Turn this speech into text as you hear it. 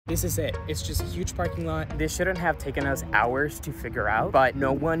This is it. It's just a huge parking lot. This shouldn't have taken us hours to figure out, but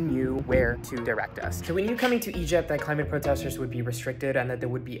no one knew where to direct us. So we knew coming to Egypt that climate protesters would be restricted and that there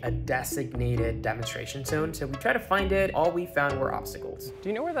would be a designated demonstration zone. So we tried to find it. All we found were obstacles. Do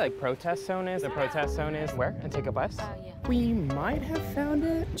you know where the protest zone is? The protest zone is where? And take a bus? Yeah. We might have found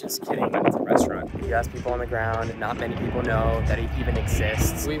it. Just kidding, it's a restaurant. If you ask people on the ground, not many people know that it even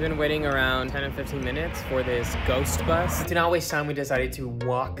exists. We've been waiting around 10 and 15 minutes for this ghost bus. To not waste time, we decided to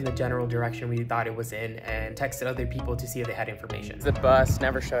walk in the general direction we thought it was in and texted other people to see if they had information. The bus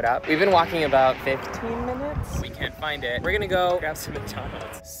never showed up. We've been walking about 15 minutes. We can't find it. We're gonna go grab some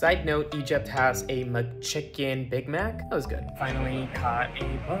McDonald's. Side note, Egypt has a McChicken Big Mac. That was good. Finally caught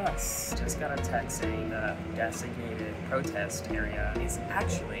a bus. Just got a text saying the designated protest area is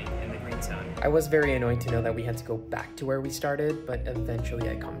actually in the green zone. I was very annoyed to know that we had to go back to where we started, but eventually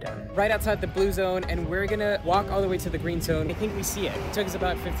I calmed down. Right outside the blue zone, and we're gonna walk all the way to the green zone. I think we see it. It took us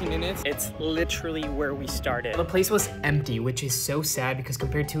about 15 minutes. It's literally where we started. The place was empty, which is so sad because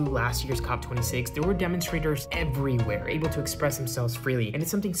compared to last year's COP26, there were demonstrators everywhere, able to express themselves freely, and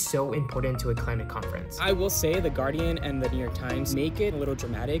it's something so important to a climate conference. I will say The Guardian and the New York Times make it a little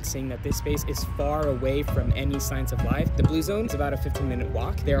dramatic, saying that this space is far away from any signs of life. The blue zone is about a 15-minute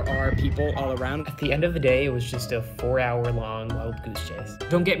walk. There are people all around. At the end of the day, it was just a 4-hour-long wild goose chase.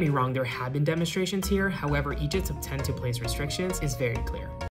 Don't get me wrong, there have been demonstrations here. However, Egypt's intent to place restrictions is very clear.